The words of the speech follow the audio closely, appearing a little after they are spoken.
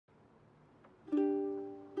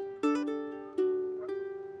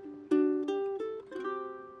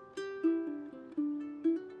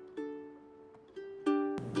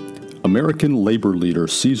American labor leader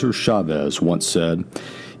Cesar Chavez once said,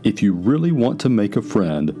 "If you really want to make a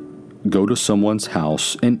friend, go to someone's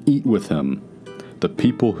house and eat with him. The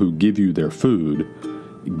people who give you their food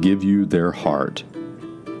give you their heart."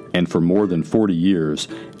 And for more than 40 years,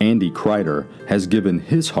 Andy Kryder has given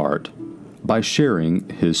his heart by sharing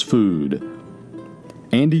his food.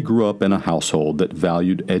 Andy grew up in a household that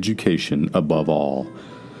valued education above all.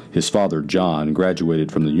 His father, John,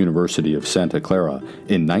 graduated from the University of Santa Clara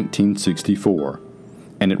in 1964,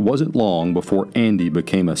 and it wasn't long before Andy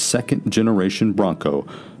became a second-generation Bronco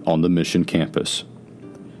on the Mission campus.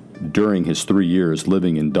 During his 3 years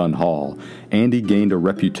living in Dunn Hall, Andy gained a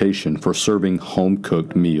reputation for serving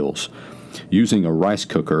home-cooked meals. Using a rice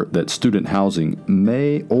cooker that student housing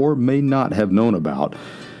may or may not have known about,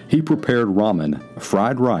 he prepared ramen,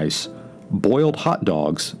 fried rice, boiled hot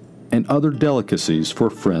dogs, and other delicacies for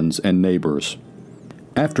friends and neighbors.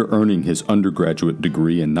 After earning his undergraduate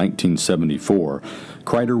degree in 1974,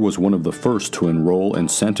 Kryder was one of the first to enroll in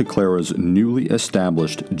Santa Clara's newly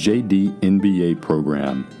established JD MBA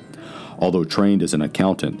program. Although trained as an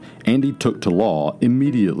accountant, Andy took to law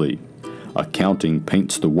immediately. Accounting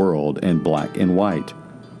paints the world in black and white.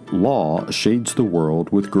 Law shades the world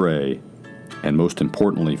with gray. And most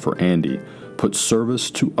importantly for Andy, puts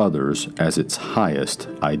service to others as its highest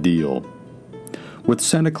ideal. With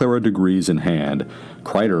Santa Clara degrees in hand,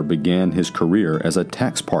 Kryder began his career as a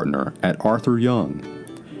tax partner at Arthur Young.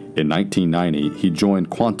 In 1990, he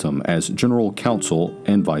joined Quantum as general counsel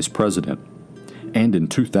and vice president, and in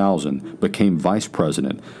 2000 became vice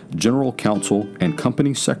president, general counsel, and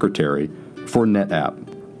company secretary for NetApp.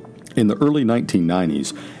 In the early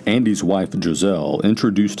 1990s, Andy's wife Giselle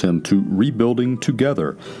introduced him to Rebuilding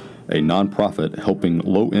Together, a nonprofit helping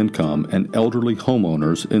low-income and elderly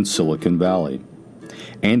homeowners in Silicon Valley.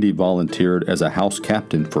 Andy volunteered as a house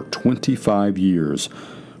captain for 25 years,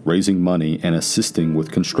 raising money and assisting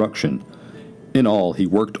with construction. In all, he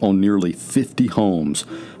worked on nearly 50 homes,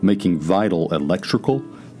 making vital electrical,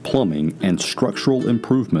 plumbing, and structural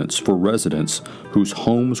improvements for residents whose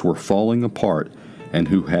homes were falling apart and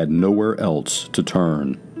who had nowhere else to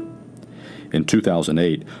turn. In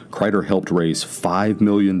 2008, Kryder helped raise $5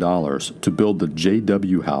 million to build the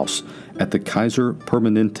JW House at the Kaiser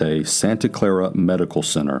Permanente Santa Clara Medical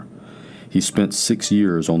Center. He spent 6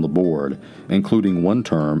 years on the board, including one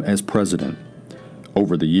term as president.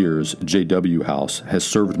 Over the years, JW House has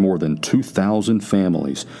served more than 2,000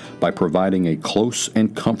 families by providing a close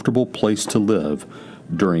and comfortable place to live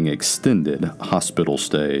during extended hospital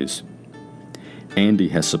stays. Andy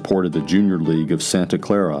has supported the Junior League of Santa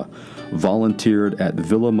Clara, volunteered at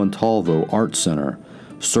Villa Montalvo Art Center,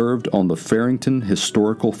 served on the Farrington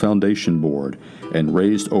Historical Foundation Board, and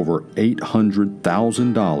raised over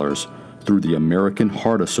 $800,000 through the American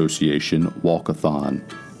Heart Association Walkathon.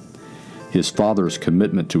 His father's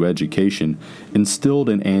commitment to education instilled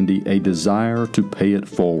in Andy a desire to pay it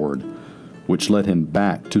forward, which led him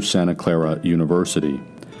back to Santa Clara University.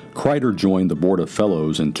 Kryder joined the Board of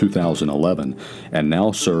Fellows in 2011 and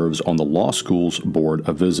now serves on the law school's Board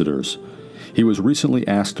of Visitors. He was recently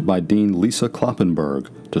asked by Dean Lisa Kloppenberg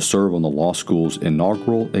to serve on the law school's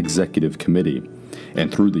inaugural executive committee,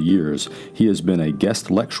 and through the years, he has been a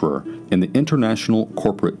guest lecturer in the International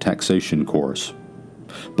Corporate Taxation course.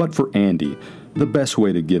 But for Andy, the best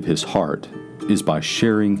way to give his heart is by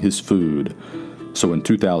sharing his food. So in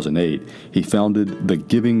 2008, he founded The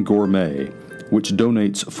Giving Gourmet, which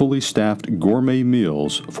donates fully staffed gourmet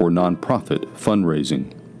meals for nonprofit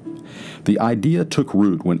fundraising. The idea took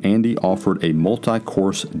root when Andy offered a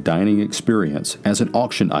multi-course dining experience as an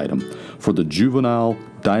auction item for the Juvenile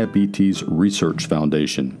Diabetes Research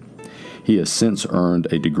Foundation. He has since earned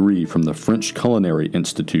a degree from the French Culinary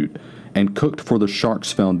Institute and cooked for the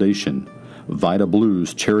Sharks Foundation, Vita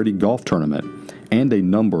Blues Charity Golf Tournament, and a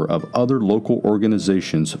number of other local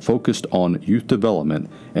organizations focused on youth development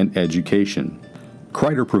and education.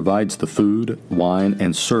 Kryder provides the food, wine,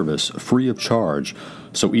 and service free of charge,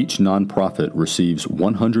 so each nonprofit receives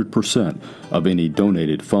 100% of any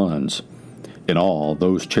donated funds. In all,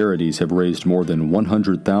 those charities have raised more than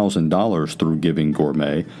 $100,000 through Giving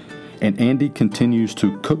Gourmet, and Andy continues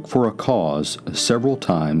to cook for a cause several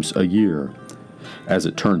times a year. As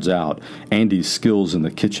it turns out, Andy's skills in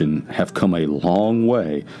the kitchen have come a long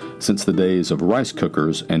way since the days of rice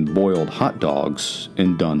cookers and boiled hot dogs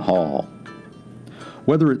in Dunn Hall.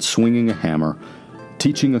 Whether it's swinging a hammer,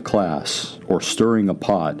 teaching a class, or stirring a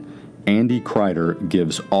pot, Andy Kryder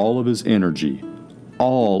gives all of his energy,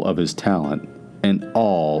 all of his talent, and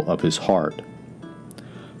all of his heart.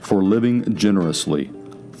 For living generously,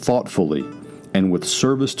 thoughtfully, and with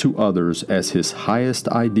service to others as his highest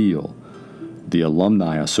ideal, the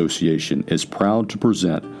Alumni Association is proud to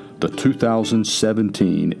present the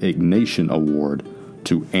 2017 Ignatian Award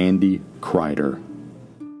to Andy Kryder.